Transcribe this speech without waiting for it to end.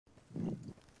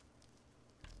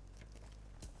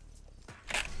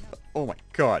Oh my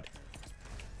god.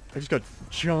 I just got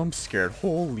jump scared.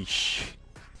 Holy shit.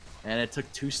 And it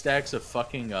took 2 stacks of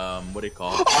fucking, what do you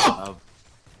call it?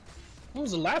 What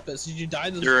was a lapis? Did you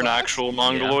die this You're an actual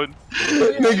mongoloid? Yeah.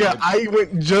 Nigga, I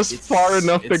went just far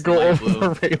enough to go over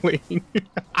the railing.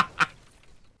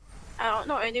 I don't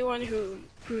know anyone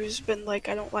who's been like,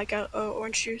 I don't like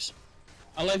orange juice.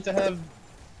 I like to have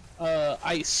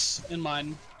ice in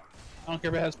mine. I don't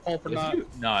care if it has pulp or not.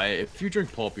 If you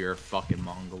drink pulp, you're a fucking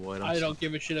mongoloid. I don't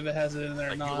give a shit if it has it in there or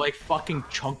like, not. you like fucking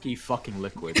chunky fucking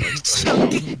liquid. Like,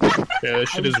 Yeah, that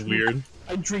shit is weird.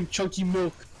 I drink chunky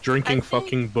milk. Drinking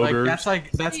fucking boogers.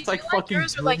 That's Steve, like you fucking.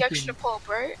 yours with like extra pulp,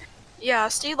 right? Yeah,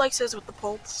 Steve likes his with the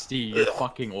pulp. Steve, you're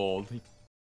fucking old.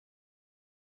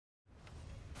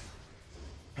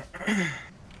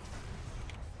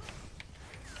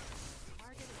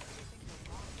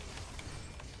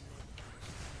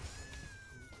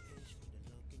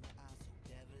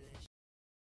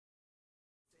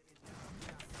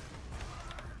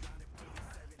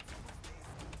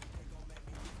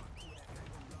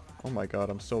 Oh my god,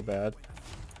 I'm so bad.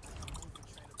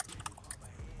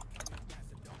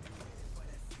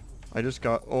 I just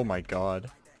got. Oh my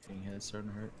god. Your head's starting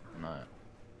to hurt. Not.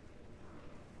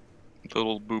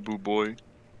 Little boo boo boy.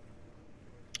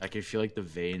 I can feel like the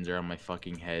veins are on my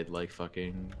fucking head, like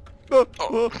fucking. head.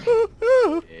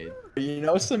 You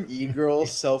know some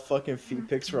e-girls sell fucking feet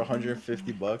pics for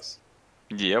 150 bucks?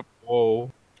 Yep.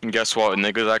 Whoa. And guess what?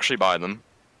 Niggas actually buy them.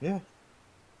 Yeah.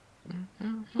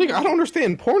 Nigga, I don't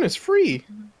understand. Porn is free.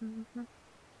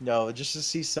 No, just to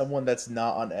see someone that's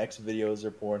not on X videos or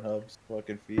Pornhub's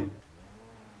fucking feet.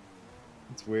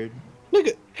 It's weird.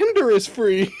 Nigga, Hinder is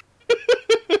free.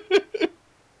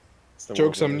 It's the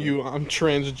Joke's world on we you. I'm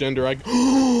transgender.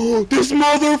 This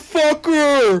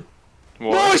motherfucker!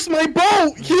 What? No, it's my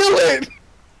boat! Kill it!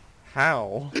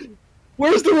 How?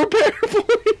 Where's the repair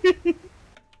point?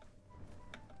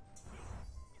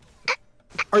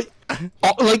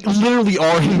 Like, literally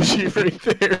RNG right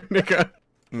there, nigga.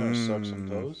 Gonna suck some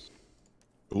toes.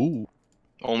 Ooh.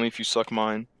 Only if you suck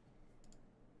mine.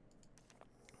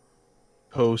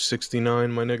 Ho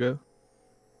 69, my nigga.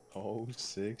 Oh,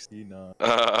 69.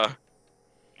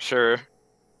 Sure.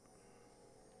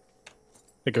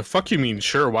 Nigga, fuck you mean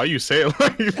sure, why you say it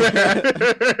like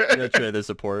that? That's right, the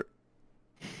support.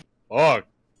 Fuck.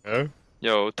 Huh?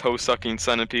 Yo, toe sucking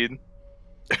centipede.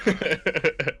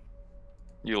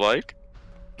 You like?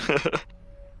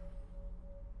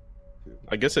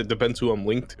 I guess it depends who I'm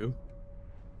linked to.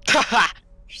 You're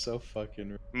so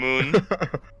fucking. Moon.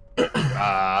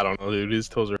 I don't know, dude. His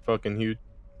toes are fucking huge.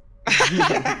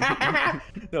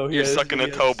 No, You're sucking a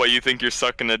toe, but you think you're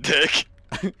sucking a dick.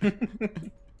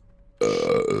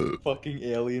 Fucking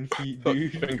alien feet,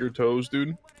 dude. Finger toes,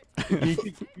 dude.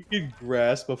 He could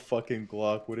grasp a fucking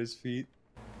Glock with his feet.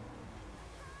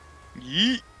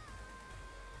 Yeet.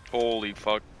 Holy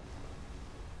fuck.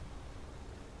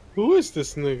 Who is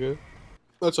this nigga?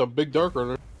 That's a big dark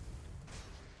runner.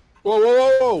 Whoa, whoa,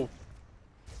 whoa, whoa!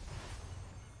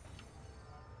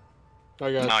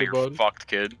 I got Now you, you're bud. fucked,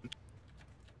 kid.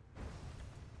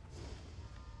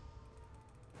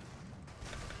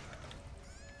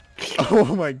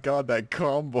 Oh my god, that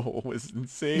combo was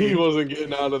insane. He wasn't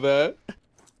getting out of that.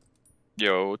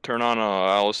 Yo, turn on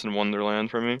Alice in Wonderland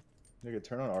for me. Nigga,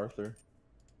 turn on Arthur.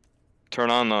 Turn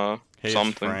on Hey, it's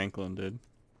something. Franklin, dude.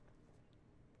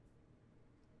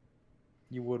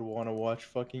 You would want to watch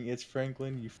fucking It's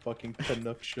Franklin, you fucking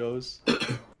Canuck shows.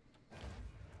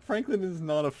 Franklin is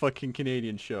not a fucking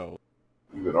Canadian show.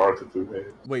 Even Arthur too, man.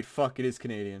 Wait, fuck, it is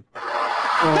Canadian.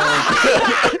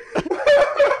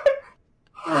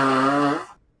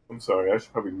 I'm sorry, I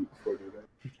should probably leave before I do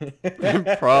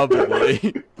that.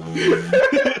 Probably.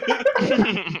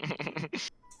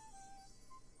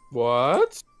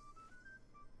 What?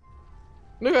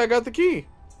 Nigga, I got the key.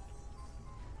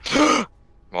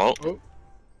 Well, Oh.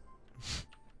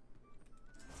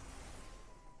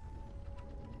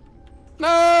 No!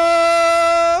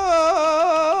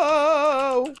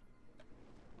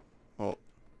 Oh.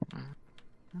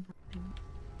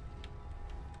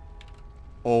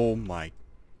 Oh my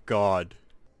god.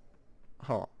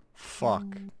 Oh, fuck.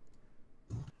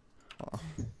 Oh.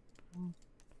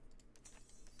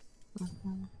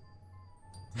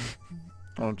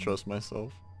 I don't trust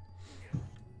myself.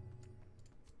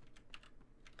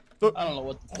 I don't know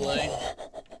what to play.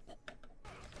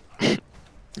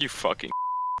 you fucking.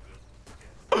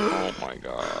 Oh my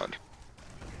god.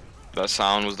 That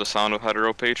sound was the sound of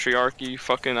heteropatriarchy, you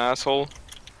fucking asshole.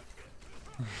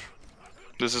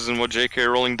 This isn't what J.K.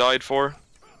 Rowling died for?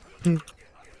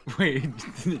 Wait,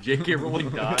 did J.K. Rowling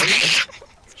die?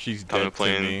 She's Time dead to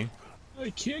play to in- me. I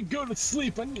can't go to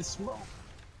sleep. I need to smoke.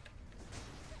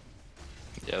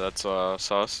 Yeah, that's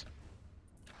sus.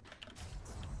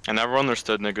 I never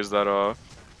understood niggas that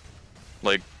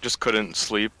like just couldn't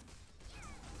sleep.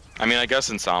 I mean, I guess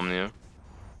insomnia.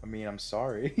 I mean, I'm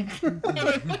sorry.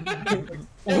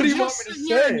 What What do you want me to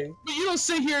say? But you don't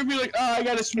sit here and be like, oh, I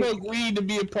gotta smoke weed to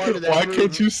be a part of that. Why group."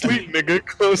 can't you sleep, nigga?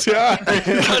 Close your eyes.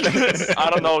 I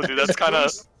don't know, dude. That's kind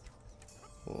of.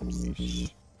 Holy sh...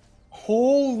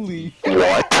 Holy.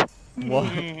 What?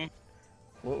 What?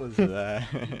 What was that?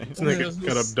 This nigga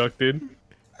got abducted.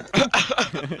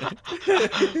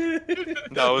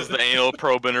 That was the anal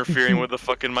probe interfering with the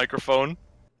fucking microphone.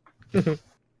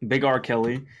 Big R.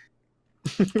 Kelly.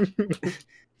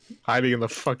 Hiding in the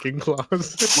fucking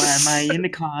closet. Why am I in the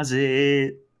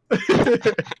closet?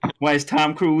 Why is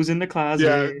Tom Cruise in the closet?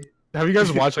 Yeah. Have you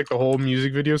guys watched like the whole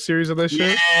music video series of this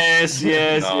shit? Yes,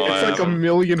 yes, No, yes. It's like a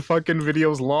million fucking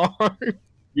videos long.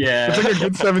 Yeah. It's like a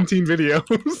good 17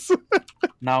 videos.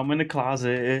 Now I'm in the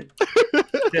closet.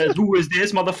 Says, who is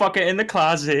this motherfucker in the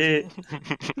closet?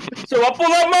 So I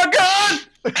pull out my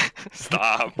gun!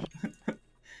 Stop.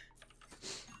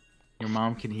 Your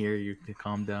mom can hear you.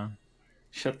 Calm down.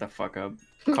 Shut the fuck up,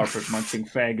 carpet munching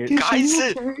faggot. Guys,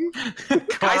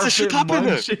 guys, shut up in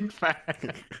it. Fact.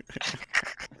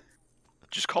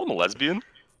 Just call him a lesbian.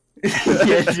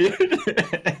 Yeah,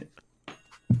 dude.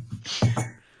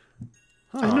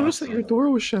 I noticed that your door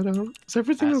was shut out. Is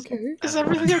everything okay? Is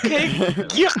everything okay?